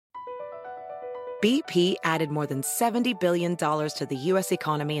BP added more than $70 billion to the U.S.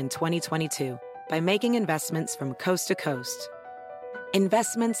 economy in 2022 by making investments from coast to coast.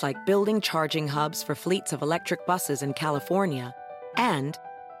 Investments like building charging hubs for fleets of electric buses in California and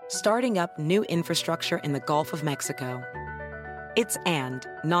starting up new infrastructure in the Gulf of Mexico. It's and,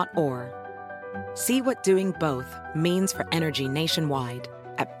 not or. See what doing both means for energy nationwide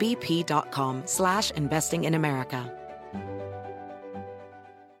at bp.com/investing in America.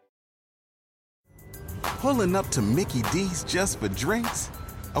 Pulling up to Mickey D's just for drinks?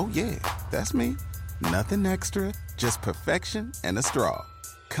 Oh yeah, that's me. Nothing extra, just perfection and a straw.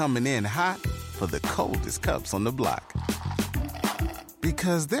 Coming in hot for the coldest cups on the block.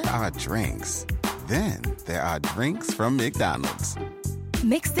 Because there are drinks. Then there are drinks from McDonald's.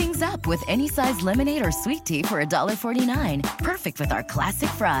 Mix things up with any size lemonade or sweet tea for $1.49. Perfect with our classic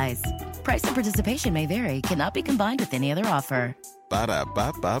fries. Price and participation may vary. Cannot be combined with any other offer.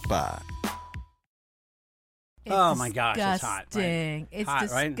 Ba-da-ba-ba-ba. Oh my gosh, it's hot. Right? It's hot,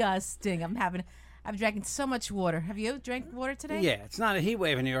 disgusting. Right? I'm drinking so much water. Have you drank water today? Yeah, it's not a heat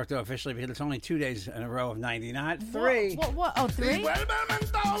wave in New York, though, officially, because it's only 2 days in a row of 90, not 3. What? Oh, 3?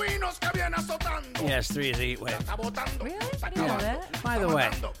 Yes, 3 is a heat wave. Really? I didn't know that. By the way,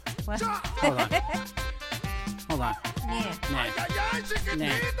 What? hold on. Yeah. Nah.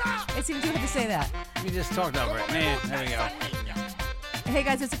 It seems you have to say that. We just talked over it. Man, there we go. Hey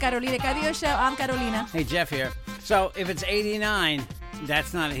guys, it's the Carolina Cadillo Show. I'm Carolina. Hey, Jeff here. So, if it's 89,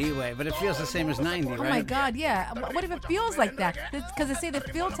 that's not a heat wave, but it feels the same as 90, right? Oh my God, yeah. What if it feels like that? Because they say the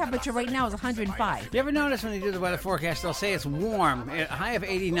field temperature right now is 105. You ever notice when they do the weather forecast, they'll say it's warm. A high of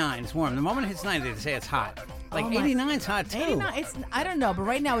 89, it's warm. The moment it hits 90, they say it's hot. Like 89's hot too. 89, I don't know, but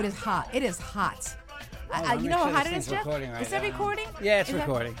right now it is hot. It is hot. You know how hot it is, Jeff? Right is that recording? Yeah, it's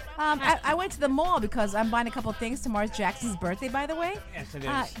recording. I went to the mall because I'm buying a couple things. Tomorrow's Jackson's birthday, by the way. Yes, it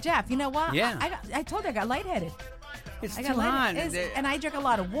is. Jeff, you know what? Yeah. I told you I got lightheaded. It's I too got hot. lightheaded. And I drank a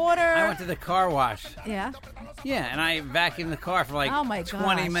lot of water. I went to the car wash. Yeah. Yeah, and I vacuumed the car for like Oh my 20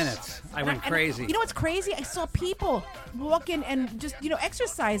 gosh. minute. I went crazy. You know what's crazy? I saw people walking and just,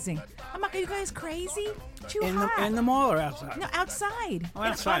 exercising. I'm like, are you guys crazy? Too hot. In the mall or outside? No, outside. Oh,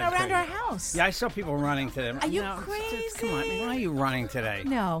 outside. Around Crazy. our house. Yeah, I saw people running today. Are you crazy? crazy? Come on, why are you running today?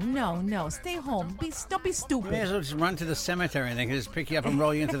 No. Stay home. Don't be stupid. You may as well just run to the cemetery and they can just pick you up and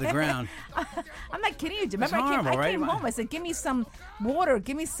roll you into the ground. I'm not kidding you. Remember, horrible, I came right? home. I said, give me some water.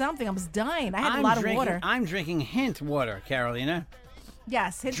 Give me something. I was dying. I had a lot of water. I'm drinking Hint water, Carolina.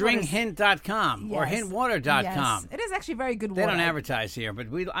 Yes. DrinkHint.com or Yes. HintWater.com. Yes. It is actually very good They water. don't advertise here, but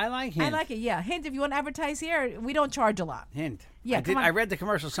I like Hint. I like it, yeah. Hint, if you want to advertise here, we don't charge a lot. Hint. Yeah, come on. I read the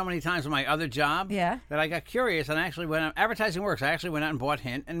commercial so many times with my other job Yeah. that I got curious and actually went out. Advertising works. I actually went out and bought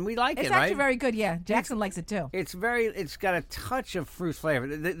Hint, and we like It's it, right? actually very good, yeah. Jackson likes it too. It's got a touch of fruit flavor.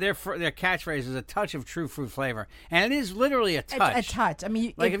 Their catchphrase is a touch of true fruit flavor, and it is literally a touch. A touch. I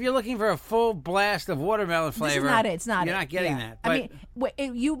mean, like if you're looking for a full blast of watermelon flavor, this is not it. It's not. You're not getting yeah. that. But I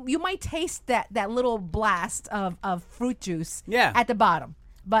mean, you might taste that little blast of fruit juice. Yeah. At the bottom,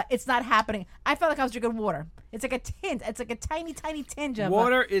 but it's not happening. I felt like I was drinking water. It's like a tint. It's like a tiny tinge of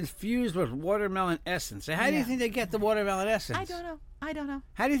water infused with watermelon essence. So how do you think they get the watermelon essence? I don't know.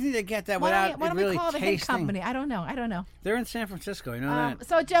 How do you think they get that Why without don't really we call it a tasting? Hint company? I don't know. They're in San Francisco. You know that.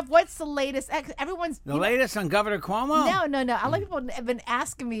 So Jeff, what's the latest? Everyone's The latest on Governor Cuomo? No. A lot of people have been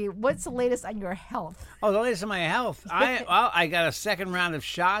asking me, what's the latest on your health? Oh, the latest on my health. I got a second round of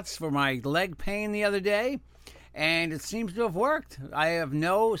shots for my leg pain the other day, and it seems to have worked. I have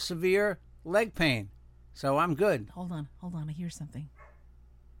no severe leg pain, so I'm good. Hold on. I hear something.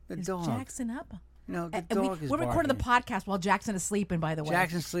 Is Jackson up? No, the And dog is we're recording the barking. podcast while Jackson is sleeping, by the way.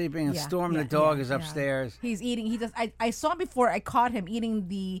 Jackson's sleeping, and Yeah, Storm yeah, the dog yeah, is yeah. upstairs. He's eating. I saw him before. I caught him eating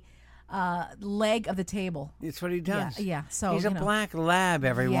the leg of the table. It's what he does. Yeah. So he's a black lab,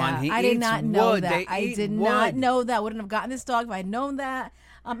 everyone. Yeah, He I did eats not know wood. that. They I eat did wood. not know that. Wouldn't have gotten this dog if I had known that.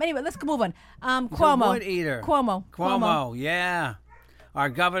 Anyway, let's move on. He's Cuomo. a wood eater. Cuomo. Yeah. Our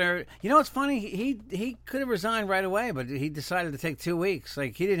governor, you know what's funny? He could have resigned right away, but he decided to take 2 weeks.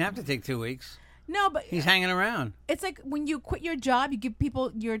 Like, he didn't have to take 2 weeks. No, but He's hanging around. it's like when you quit your job, you give people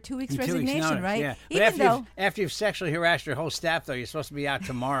your 2 weeks 2 weeks resignation, notice, right? Yeah. But Even after you've sexually harassed your whole staff, though, you're supposed to be out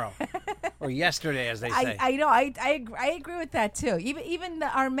tomorrow. Or yesterday, as they say. I know. I agree with that too. Even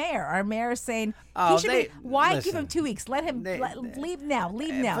our mayor is saying Oh, he should they- be. Why listen, give him 2 weeks? Let him leave now.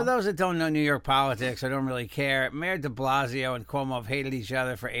 Leave now. For those that don't know New York politics, I don't really care. Mayor de Blasio and Cuomo have hated each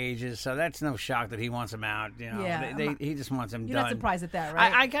other for ages, so that's no shock that he wants them out. You know, Yeah, he just wants them You're done. not surprised at that,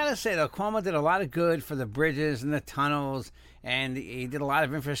 right? I gotta say though, Cuomo did a lot of good for the bridges and the tunnels, and he did a lot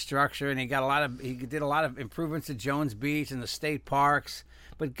of infrastructure, and he did a lot of improvements to Jones Beach and the state parks.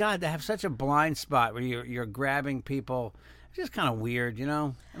 But God, to have such a blind spot where you're grabbing people, it's just kind of weird, you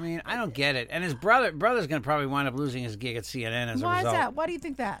know? I mean, I don't get it. And his brother's going to probably wind up losing his gig at CNN as a result. Why is that? Why do you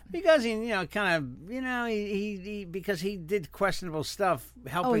think that? Because he, he because he did questionable stuff,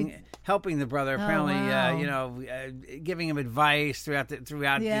 helping the brother. Apparently, wow. Giving him advice throughout.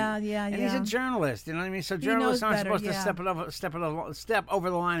 And he's a journalist. You know what I mean? So journalists aren't supposed to step over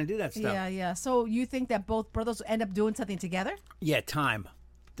the line and do that stuff. Yeah. So you think that both brothers will end up doing something together? Yeah, time.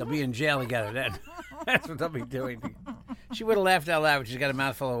 They'll be in jail together then. That's what they'll be doing. She would have laughed out loud, but she's got a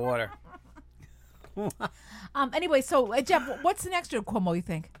mouthful of water. Anyway, so Jeff, what's the next to Cuomo, you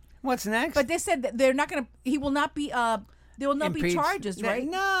think? What's next? But they said that they're not going to. He will not be. There will not be charges, right?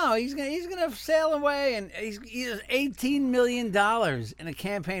 No, he's gonna sail away, and he has $18 million in a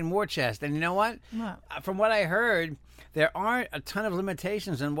campaign war chest. And you know what? From what I heard, there aren't a ton of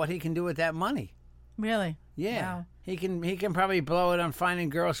limitations on what he can do with that money. Really? Yeah. Wow. He can probably blow it on finding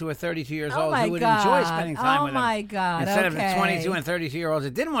girls who are 32 years old my who would God. enjoy spending time with him. Oh, my God. Instead of Okay. the 22 and 32-year-olds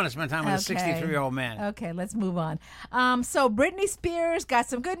that didn't want to spend time with a Okay. 63-year-old man. Okay, let's move on. So Britney Spears got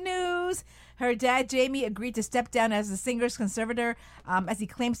some good news. Her dad, Jamie, agreed to step down as the singer's conservator as he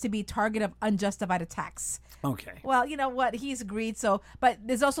claims to be target of unjustified attacks. Okay. Well, you know what? He's agreed. So, but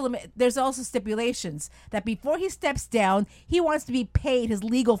there's also stipulations that before he steps down, he wants to be paid his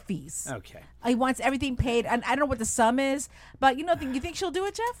legal fees. Okay. He wants everything paid, and I don't know what the sum is, but you think she'll do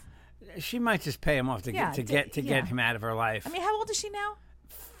it, Jeff? She might just pay him off to get him out of her life. I mean, how old is she now?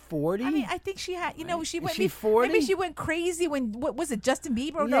 40? I mean, I think she had, she went. Is she 40? Maybe she went crazy when, what was it, Justin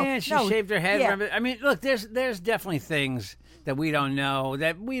Bieber? Yeah, she shaved her head. Yeah. I mean, look, there's definitely things that we don't know,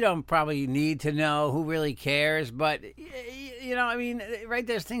 that we don't probably need to know. Who really cares? But, I mean, right,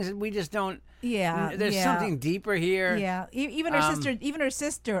 there's things that we just don't. Yeah. There's something deeper here. Yeah. Even her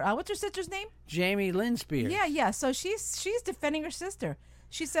sister, what's her sister's name? Jamie Lynn Spears. Yeah. So she's defending her sister.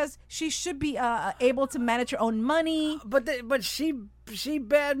 She says she should be able to manage her own money. But she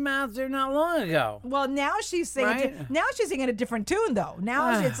badmouthed her not long ago. Well, now she's singing. Right? Now she's singing a different tune, though.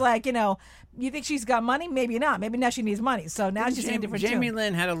 Now it's like, you think she's got money? Maybe not. Maybe now she needs money. So now she's singing a different tune. Jamie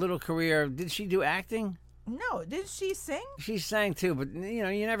Lynn had a little career. Did she do acting? No, did she sing? She sang too, but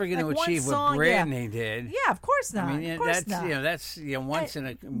you're never going to Like one achieve song, what Britney did. Yeah, of course not. I mean, of course that's not. That's once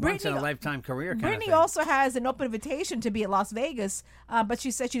in a lifetime career kind of Brittany thing. also has an open invitation to be at Las Vegas, but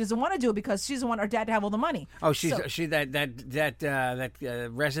she said she doesn't want to do it because she doesn't want her dad to have all the money. Oh, that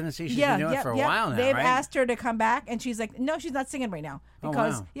residency she's been doing for a while now, They've right? asked her to come back, and she's like, no, she's not singing right now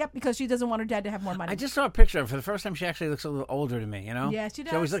because wow. because she doesn't want her dad to have more money. I just saw a picture of her. For the first time, she actually looks a little older to me. Yeah, she does.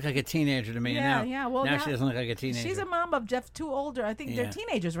 She always looked like a teenager to me. Yeah, and yeah. Well, now she doesn't look like a teenager. She's a mom of Jeff, two older. I think they're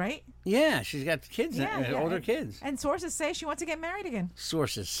teenagers, right? Yeah, she's got kids, older kids. And sources say she wants to get married again.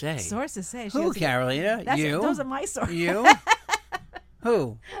 Sources say. Sources say. Who, Carolina? You? Those are my sources. You?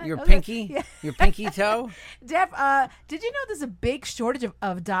 Who? Your pinky? Your pinky toe? Jeff, did you know there's a big shortage of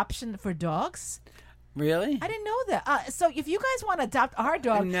adoption for dogs? Really? I didn't know that. So if you guys want to adopt our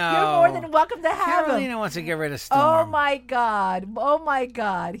dog, No. you're more than welcome to have Carolina him. wants to get rid of Storm. Oh my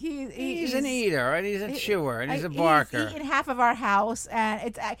God! He's an eater, right? He's a chewer, and he's a barker. He's eaten half of our house,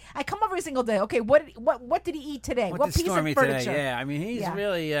 and I come over every single day. Okay, what did he eat today? What did piece Storm of eat furniture? today? Yeah, I mean he's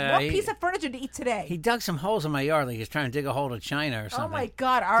really. what piece of furniture did he eat today? He dug some holes in my yard, like he's trying to dig a hole to China or something. Oh my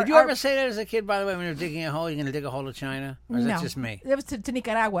God! Did you ever say that as a kid? By the way, when you're digging a hole, you're going to dig a hole to China, or is no, that just me? It was to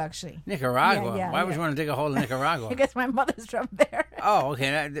Nicaragua, actually. Nicaragua. Yeah, Why would you want to dig a hole to Nicaragua? I guess my mother's from there. Oh,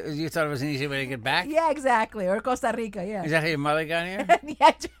 okay. You thought it was an easy way to get back? Yeah, exactly. Or Costa Rica, yeah. Is that how your mother got here?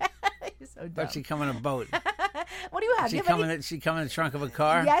 Yeah, you're so dumb. But she come in a boat. What do you have? She You have come any- in the trunk of a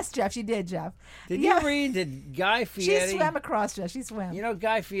car? Yes, Jeff, she did, Jeff. Did you read that Guy Fieri? She swam across, Jeff. She swam. You know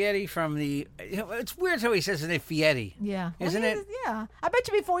Guy Fieri from the... It's weird how he says his name, Fieri. Yeah. Isn't it? Yeah. I bet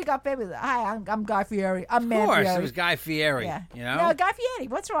you before he got famous, hi, I'm Guy Fieri. I'm Of Man course, Fieri. it was Guy Fieri. Yeah. You know? No, Guy Fieri.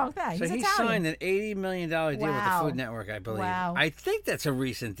 What's wrong with that? So He's he Italian. signed an $80 million deal with the Wow. Food Network, I believe. Wow. I think that's a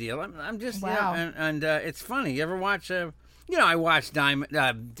recent deal. I'm just, Wow. and it's funny. You ever watch, I watched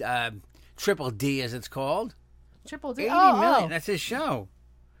Triple D, as it's called. Triple D. 80 oh, million. oh. That's his show.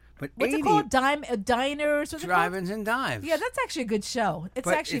 But What's 80 it called? Diners? What's it called? Drive-ins and dives. Yeah, that's actually a good show. It's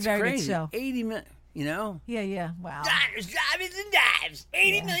But actually it's a very crazy. good show. 80 million, you know? Yeah. Wow. Diners, drive-ins and dives.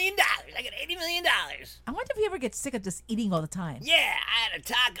 $80 million. I got $80 million. I wonder if you ever get sick of just eating all the time. Yeah, I had a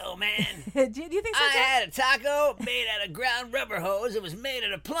taco, man. do you think so, I Jeff? had a taco made out of ground rubber hose. It was made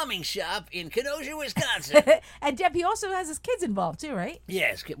at a plumbing shop in Kenosha, Wisconsin. And Jeff, he also has his kids involved too, right?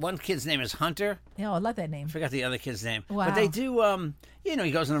 Yes, one kid's name is Hunter. Yeah, I love that name. I forgot the other kid's name. Wow. But they do,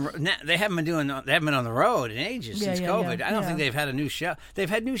 he goes on the road. They haven't been on the road in ages since COVID. yeah, I don't yeah. think they've had a new show. They've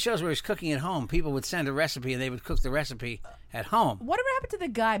had new shows where he's cooking at home. People would send a recipe and they would cook the recipe at home. Whatever happened to the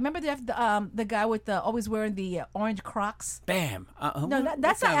guy? Remember the guy with always wearing the orange Crocs? Bam. No,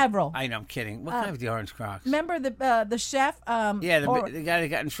 that's not Avril. I know, I'm kidding. What kind of the orange Crocs? Remember the chef? Yeah, the guy that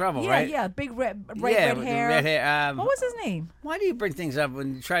got in trouble, yeah, right? Yeah, big red with hair. the red hair. What was his name? Why do you bring things up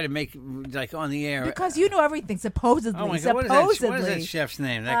when you try to make like on the air? Because you know everything, supposedly. Oh my God, supposedly. what is that chef's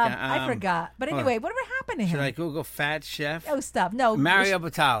name? That guy, I forgot. But anyway, whatever happened to him? Should I Google fat chef? Oh, stop. No. Mario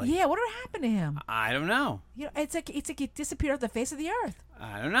Batali. Yeah, whatever happened to him? I don't know. You know, it's like he disappeared off the face of the earth.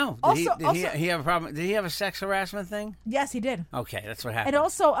 I don't know. Did he have a problem? Did he have a sex harassment thing? Yes, he did. Okay, that's what happened. And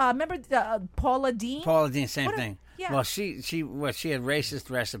also, remember Paula Dean? Paula Dean, same thing. Yeah. Well, she had racist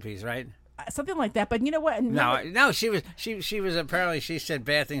recipes, right? Something like that. But you know what? No, she was apparently she said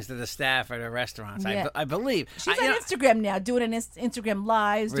bad things to the staff at her restaurants. Yeah. I believe She's on Instagram now, doing Instagram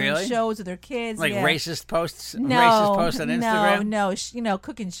lives, doing Really? shows with her kids. like yeah. racist posts. No, racist posts on Instagram. No,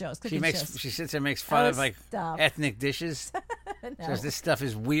 cooking shows. She sits there and makes fun of like stop. ethnic dishes. Says this stuff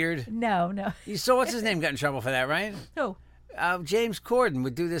is weird. No. You saw what's his name got in trouble for that, right? Who? James Corden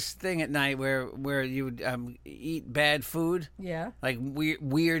would do this thing at night where you would eat bad food, Yeah. like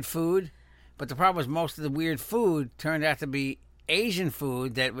weird food. But the problem was most of the weird food turned out to be Asian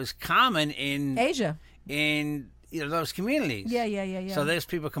food that was common in Asia. in those communities. Yeah. So there's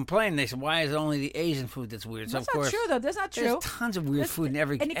people complaining. They said, "Why is it only the Asian food that's weird?" So That's of course, not true, though. That's not true. there's tons of weird food in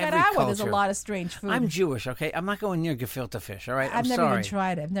every In every Nicaragua, culture. there's a lot of strange food. I'm Jewish, okay? I'm not going near gefilte fish, all right? I've never sorry. even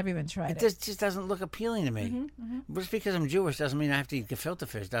tried it. I've never even tried it. It just doesn't look appealing to me. Mm-hmm. Just because I'm Jewish doesn't mean I have to eat gefilte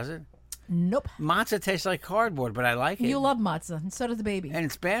fish, does it? Nope. Matzah tastes like cardboard, but I like it. You love matzah, and so does the baby. And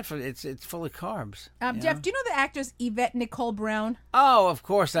it's bad for it's full of carbs. Jeff, do you know the actress Yvette Nicole Brown? Oh, of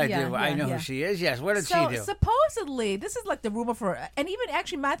course I Yeah, do. I yeah, know yeah. who she is. Yes. What did So she do? supposedly, this is like the rumor and even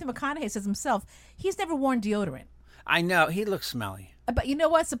actually Matthew McConaughey says himself, he's never worn deodorant. I know he looks smelly. But you know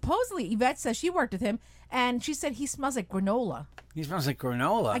what? Supposedly, Yvette says she worked with him, and she said he smells like granola. He smells like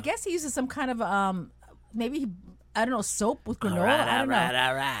granola. I guess he uses some kind of maybe I don't know, soap with granola. I don't know.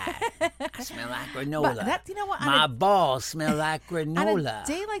 All right. I smell like granola. But that, you know what? My balls smell like On granola. a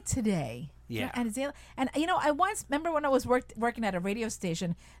day like today. Yeah. And you know, I once remember when I was working at a radio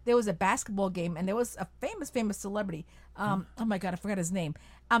station, there was a basketball game, and there was a famous celebrity. Oh my God, I forgot his name.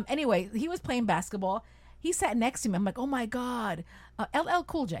 Anyway, he was playing basketball. He sat next to me. I'm like, oh my God, LL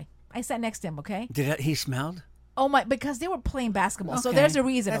Cool J. I sat next to him. Okay. He smelled? Oh my, because they were playing basketball. So Okay, there's a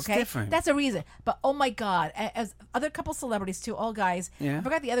reason, that's okay? different. That's a reason. But oh my God, as other couple celebrities too, all guys. Yeah. I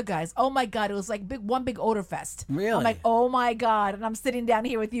forgot the other guys. Oh my God, it was like one big odor fest. Really? I'm like, oh my God, and I'm sitting down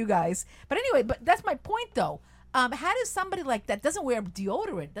here with you guys. But anyway, that's my point though. How does somebody like that doesn't wear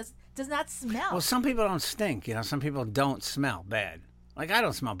deodorant, does not smell? Well, some people don't stink. Some people don't smell bad. Like I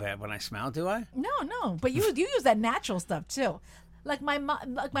don't smell bad when I smell, do I? No. But you use that natural stuff too. Like my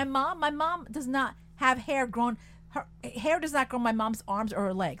mom does not have hair grown. Her hair does not grow on my mom's arms or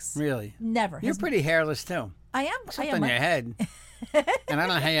her legs. Really? Never. You're pretty hairless too. I am. Except I am. on your head. And I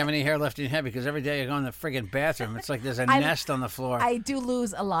don't know how you have any hair left in your head because every day I go in the friggin' bathroom, it's like there's a nest on the floor. I do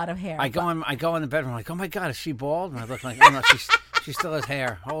lose a lot of hair. I go in the bedroom, like, oh my God, is she bald? And I look like, oh no, she still has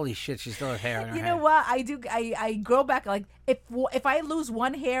hair. Holy shit, she still has hair in her You head. know what? I do. I grow back. Like if I lose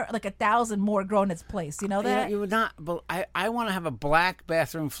one hair, like 1,000 more grow in its place. You know that? You would not. But I want to have a black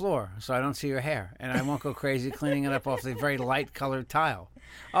bathroom floor so I don't see your hair, and I won't go crazy cleaning it up off the very light colored tile.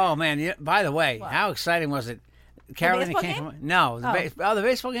 Oh man! By the way, how exciting was it? Carolina baseball came game? from no. The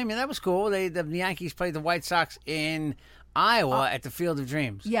baseball game. Yeah, that was cool. The Yankees played the White Sox in Iowa at the Field of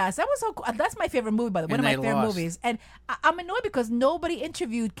Dreams. Yes, that was so cool. That's my favorite movie, by the way. One And of my they favorite lost. movies. And I'm annoyed because nobody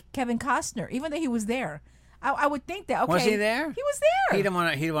interviewed Kevin Costner, even though he was there. I would think that. Okay, Was he there? He was there. He didn't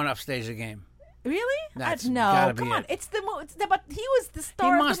want to upstage the game. Really? That's no, gotta be come on. it. It's the movie. But he was the He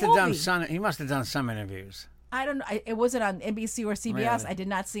star must of the have movie. done some. He must have done some interviews. I don't know. It wasn't on NBC or CBS. Really? I did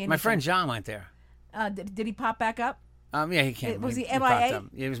not see anything. My friend John went there. Did he pop back up? Yeah, he came. Was he popped MIA? up.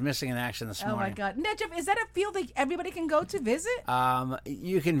 He was missing in action this Oh morning. my God! Now, Jeff, is that a field that everybody can go to visit?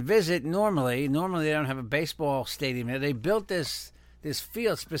 You can visit normally. Normally, they don't have a baseball stadium there. They built this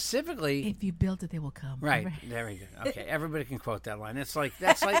field specifically. If you build it, they will come. Right. Very good. Okay. Everybody can quote that line. That's like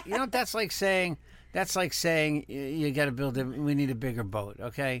you know what that's like saying you got to build it. We need a bigger boat.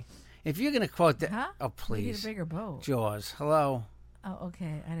 Okay. If you're gonna quote that, Huh? oh We need please, a bigger boat. Jaws. Hello. Oh,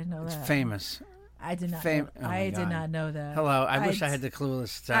 okay. I didn't know It's that. famous. I did not. Fame. I did not know that. Hello. I wish I had the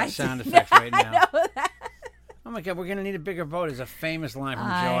clueless I sound did effects not right now. know that. Oh Oh my God, we're gonna need a bigger boat is a famous line from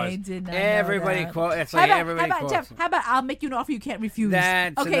I Jaws. did not Everybody know that. quote. It's How like about, everybody how about, quotes. Jeff, how about I'll make you an offer you can't refuse?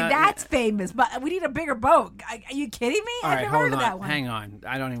 That's okay, another- that's famous, but we need a bigger boat. Are you kidding me? All I've right, never heard hold of on. that one. Hang on.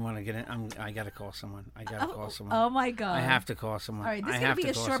 I don't even want to get in. I gotta call someone. I gotta call someone. Oh my God. I have to call someone. All right, this I is gonna have be to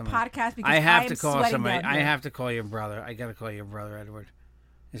a call short someone. podcast because I have am to call sweating somebody. down I here. have to call your brother. I gotta call your brother, Edward.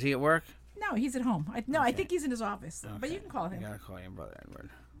 Is he at work? No, he's at home. I think he's in his office. But you can call I him. gotta call your brother, Edward.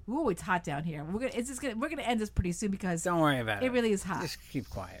 Ooh, it's hot down here. We're gonna end this pretty soon because Don't worry about it. it really is hot. Just keep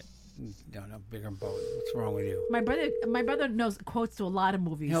quiet. No, bigger boat. What's wrong with you? My brother knows quotes to a lot of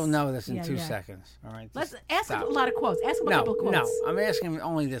movies. He'll know this in Yeah, 2 yeah. seconds. All right. Let's Just ask him stop. a lot of quotes. Ask him a couple of No, quotes. I'm asking him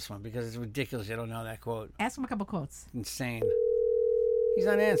only this one because it's ridiculous. You don't know that quote. Ask him a couple of quotes. Insane. He's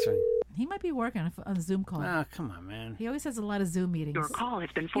not answering. He might be working on a Zoom call. Oh, come on, man. He always has a lot of Zoom meetings. Your call has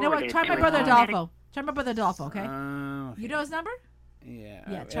been You know forwarded. what? Try to my an brother automatic- Adolfo. Try my brother Adolfo, okay? Okay. You know his number? Yeah.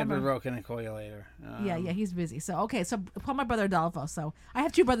 Yeah, try Edward my- Rowe can call you later. Yeah, he's busy. So call my brother Adolfo. So I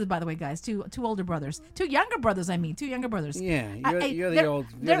have two brothers, by the way, guys. Two older brothers. Two younger brothers. Two younger brothers. Yeah, you're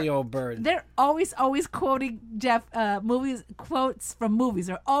they're- the old bird. They're always quoting Jeff movies quotes from movies.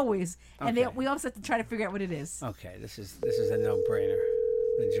 They're always, and Okay. we always have to try to figure out what it is. Okay, this is a no-brainer.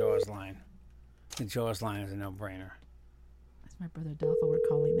 The Jaws line. The Jaws line is a no-brainer. That's my brother Adolfo. We're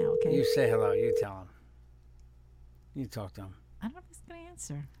calling now. Okay. You say hello. You tell him. You talk to him. I don't know if he's gonna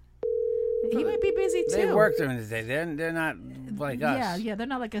answer. He might be busy too. They work during the day. They're not like us. Yeah. They're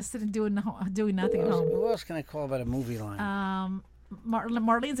not like us sitting doing nothing at home. Who else can I call about a movie line?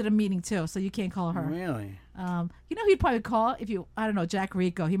 Marlene's at a meeting too, so you can't call her. Really? You know, he'd probably call if you. I don't know, Jack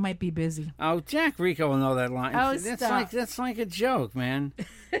Rico. He might be busy. Oh, Jack Rico will know that line. Oh, that's like a joke, man.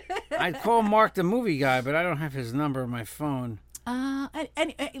 I'd call Mark the movie guy, but I don't have his number on my phone. All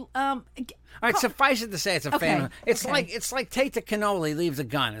right, suffice it to say, it's a Okay, famous. It's okay. like take the cannoli, leave the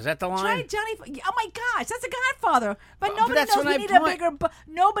gun. Is that the line? Try Johnny. Oh my gosh, that's a Godfather. But But nobody that's knows what we I need a point- bigger.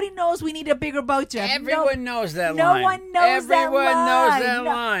 Nobody knows we need a bigger boat, Jeff. Everyone knows that no line. one knows that Everyone line. knows that No-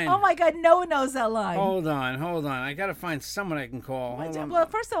 line. Oh my God, no one knows that line. Hold on. I gotta find someone I can call. Hold on. Well,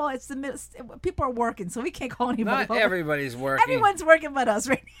 first of all, it's people are working, so we can't call anybody. Not everybody's working. Everyone's working but us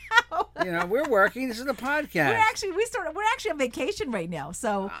right now. We're working. This is the podcast. We're actually on vacation right now,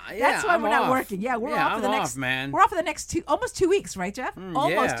 so yeah, that's why I'm we're not off. working. Yeah, we're Yeah, off for the I'm next. off, man. We're off for the next almost 2 weeks, right, Jeff?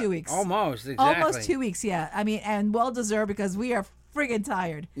 Almost Yeah, 2 weeks. Almost, exactly. Almost 2 weeks. Yeah, I mean, and well deserved because we are friggin'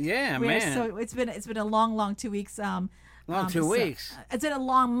 tired. Yeah, We are man. so it's been a long 2 weeks. Long 2 weeks. It's been a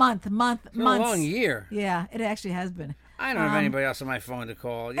long months. It's been a long year. Yeah, it actually has been. I don't have anybody else on my phone to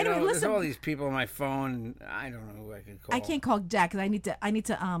call. Anyway, there's listen- all these people on my phone. I don't know who I can call. I can't call Jack because I need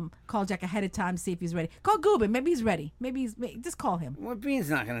to call Jack ahead of time to see if he's ready. Call Gubin. Maybe he's ready. Just call him. Well,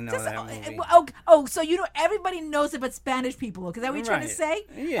 Bean's not going to know Just, that movie. so everybody knows it but Spanish people. Is that what you're trying to Right. say?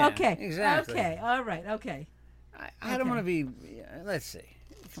 Yeah, Okay. exactly. Okay. All right. Okay. I don't want to be. Let's see.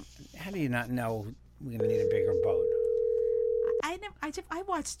 How do you not know we're going to need a bigger boat? I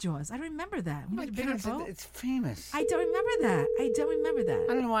watched Jaws. I remember that. We need a bigger boat. It's famous. I don't remember that.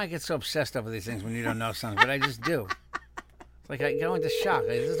 I don't know why I get so obsessed over these things when you don't know something, but I just do. It's like I go into shock.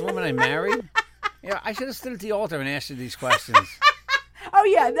 Is this the woman I married? I should have stood at the altar and asked you these questions. Oh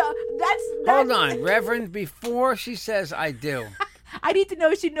yeah, no, that's. Hold on, Reverend. Before she says "I do," I need to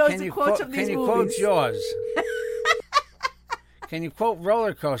know if she knows can the you quotes quote? from these Can you movies. quote Jaws? Can you quote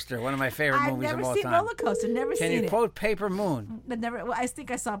Roller Coaster? One of my favorite I've movies never of all seen time. Roller Coaster. Never Can seen you it. quote Paper Moon? But never. Well, I think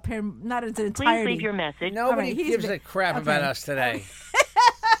I saw not in its Please entirety. leave your message. Nobody right, he's gives been- a crap okay. about us today.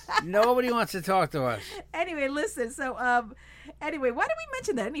 Nobody wants to talk to us. Anyway, listen. So, anyway, why did we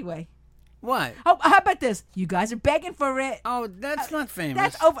mention that anyway? What? Oh, how about this? You guys are begging for it. Oh, that's not famous.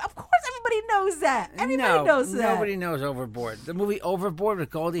 That's over. Of course, everybody knows that. Everybody knows that. Nobody knows Overboard. The movie Overboard with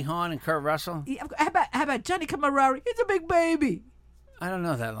Goldie Hawn and Kurt Russell. Yeah, how about Johnny Camarari? It's a big baby. I don't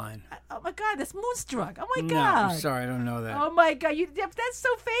know that line. Oh my God, that's Moonstruck. Oh my No, God. I'm sorry, I don't know that. Oh my God, that's so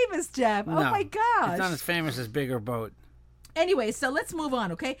famous, Jeff. No, Oh my gosh. It's not as famous as Bigger Boat. Anyway, so let's move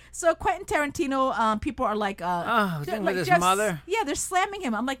on, okay? So Quentin Tarantino, people are like, thing with his mother? Yeah, they're slamming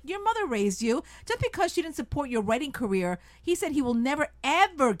him. I'm like, your mother raised you. Just because she didn't support your writing career, he said he will never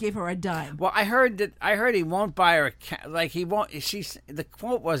ever give her a dime. Well, I heard he won't buy her he won't. The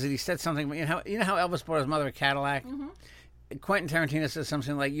quote was that he said something. You know how Elvis bought his mother a Cadillac. Mm-hmm. Quentin Tarantino says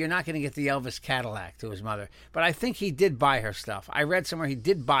something like, "You're not going to get the Elvis Cadillac" to his mother, but I think he did buy her stuff. I read somewhere he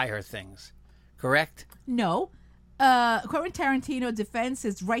did buy her things. Correct? No. Quentin Tarantino defends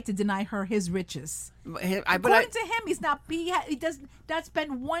his right to deny her his riches. According to him, he does not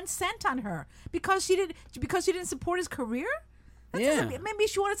spend 1 cent on her because she didn't support his career. Maybe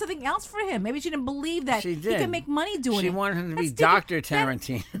she wanted something else for him. Maybe she didn't believe that She he did. could make money doing it. She wanted him to be That's different. Dr.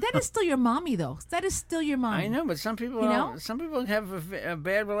 Tarantino. That is still your mommy, though. That is still your mommy. I know, but some people, You know? some people have a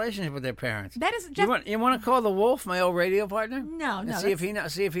bad relationship with their parents. That is You want to call the Wolf, my old radio partner? No, And no. see if he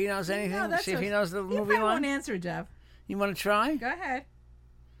knows anything. No, that's See if he knows the He movie probably won't line. answer, Jeff. You want to try? Go ahead.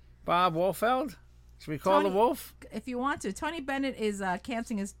 Bob Wolfeld? Should we call the Tony- Wolf? If you want to. Tony Bennett is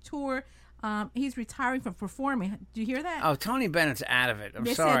canceling his tour. He's retiring from performing. Do you hear that? Oh, Tony Bennett's out of it. I'm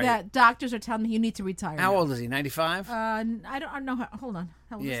they sorry. said that doctors are telling him you need to retire. How now. old is he? 95? I don't know. Hold on.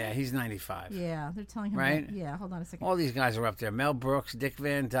 How old is Yeah, he? he's 95. Yeah, they're telling him. Right? That. Yeah, hold on a second. All these guys are up there. Mel Brooks, Dick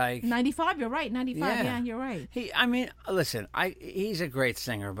Van Dyke. 95. You're right. 95. Yeah. Yeah, you're right. Listen, he's a great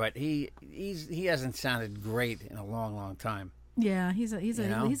singer, but he hasn't sounded great in a long, long time. Yeah, he's a You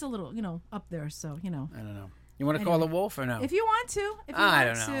know? he's a little up there. So I don't know. You want to call the Wolf or no? If you want to, I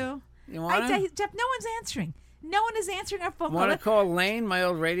don't know. You want to? Jeff, no one's answering. No one is answering our phone call. Want to call Lane, my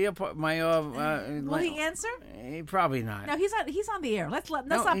old radio, Will he answer? Probably not. No, he's on the air. Let's No,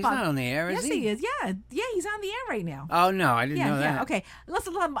 not he's bother. not on the air, is yes, he? is. Yeah, he's on the air right now. Oh no, I didn't know that. Yeah, okay.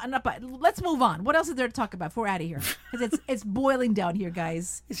 Let's move on. What else is there to talk about before we're out of here? Because it's boiling down here,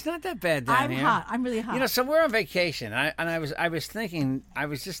 guys. It's not that bad down I'm here. hot. I'm really hot. You know, so we're on vacation. I was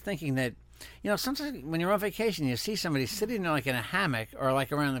just thinking that, sometimes when you're on vacation, you see somebody sitting there like in a hammock or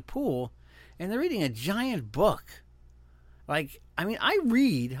like around the pool, and they're reading a giant book. Like, I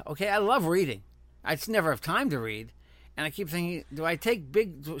read. Okay, I love reading. I just never have time to read, and I keep thinking,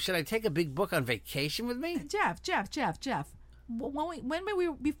 should I take a big book on vacation with me? Jeff.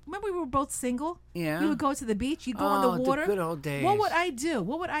 When we were both single, Yeah. we would go to the beach. You'd go on the the water. good old days. What would I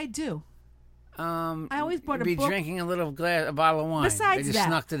do? I always brought a be book. drinking a bottle of wine. Besides they just that,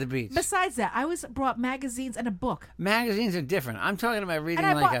 snuck to the beach. Besides that, I always brought magazines and a book. Magazines are different. I'm talking about reading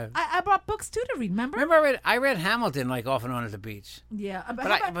And I brought books too to read. Remember? I read Hamilton like off and on at the beach. Yeah,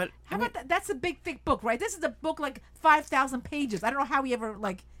 But how about that? That's a big, thick book, right? This is a book like 5,000 pages. I don't know how we ever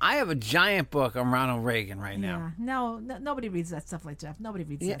like. I have a giant book on Ronald Reagan right now. Yeah, no, nobody reads that stuff like Jeff. Nobody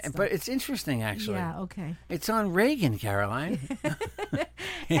reads Yeah, that stuff. but it's interesting actually. Yeah, okay. It's on Reagan, Caroline.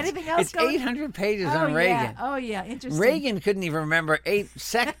 Anything else? It's 800 pages on yeah. Reagan. Oh yeah, interesting. Reagan couldn't even remember eight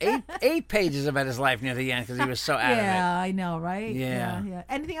pages about his life near the end because he was so out of it. Yeah, I know, right? Yeah.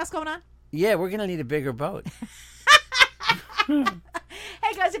 Anything else going on? Yeah, we're gonna need a bigger boat.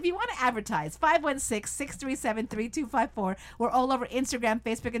 Hey guys, if you want to advertise, 516-637-3254. We're all over Instagram,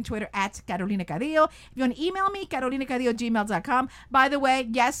 Facebook, and Twitter at Carolina Cadillo. If you want to email me, carolinacadillo@gmail.com. By the way,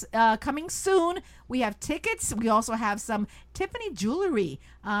 yes, coming soon, we have tickets. We also have some Tiffany jewelry.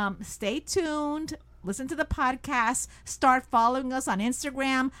 Stay tuned. Listen to the podcast. Start following us on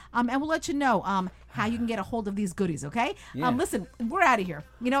Instagram. And we'll let you know how you can get a hold of these goodies, okay? Yeah. Listen, we're out of here,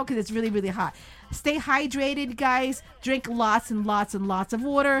 because it's really, really hot. Stay hydrated, guys. Drink lots and lots and lots of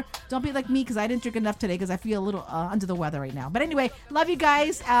water. Don't be like me because I didn't drink enough today because I feel a little under the weather right now. But anyway, love you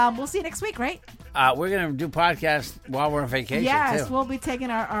guys. We'll see you next week, right? We're gonna do podcasts while we're on vacation Yes, too. we'll be taking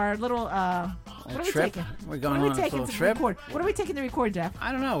our little what are we trip? taking? We're going what are we on a taking little to trip? record? What are we taking to record, Jeff?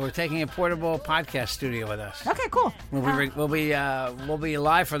 I don't know. We're taking a portable podcast studio with us. Okay, cool. We'll be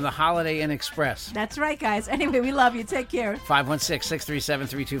live from the Holiday Inn Express. That's right, guys. Anyway, we love you. Take care.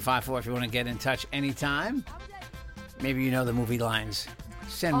 516-637-3254 if you want to get in touch anytime. Maybe you know the movie lines.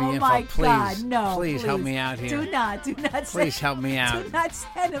 Send me Oh info, my please. God, no. Please help me out here. Do not Please help me out. Do not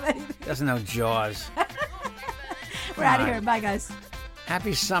send him anything. Doesn't know Jaws. We're out of on. here. Bye, guys.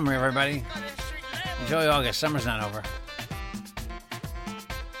 Happy summer, everybody. Enjoy August. Summer's not over.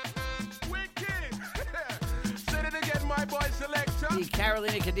 The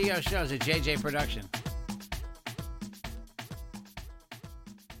Carolina Cadillo Show is a JJ production.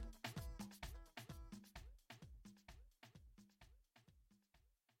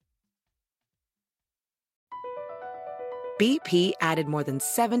 BP added more than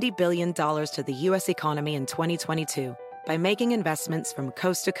 $70 billion to the U.S. economy in 2022 by making investments from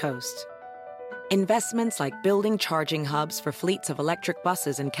coast to coast. Investments like building charging hubs for fleets of electric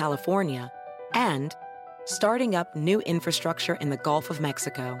buses in California and starting up new infrastructure in the Gulf of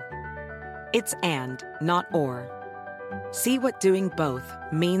Mexico. It's and, not or. See what doing both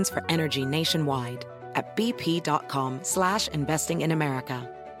means for energy nationwide at bp.com/investing in America.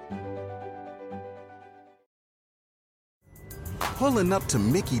 Pulling up to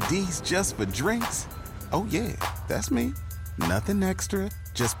Mickey D's just for drinks? Oh yeah, that's me. Nothing extra,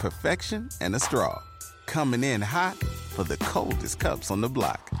 just perfection and a straw. Coming in hot for the coldest cups on the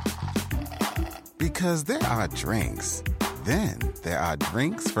block. Because there are drinks. Then there are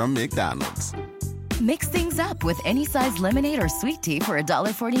drinks from McDonald's. Mix things up with any size lemonade or sweet tea for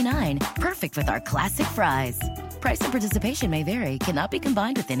 $1.49. Perfect with our classic fries. Price and participation may vary, cannot be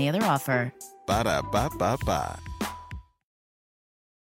combined with any other offer. Ba-da-ba-ba-ba.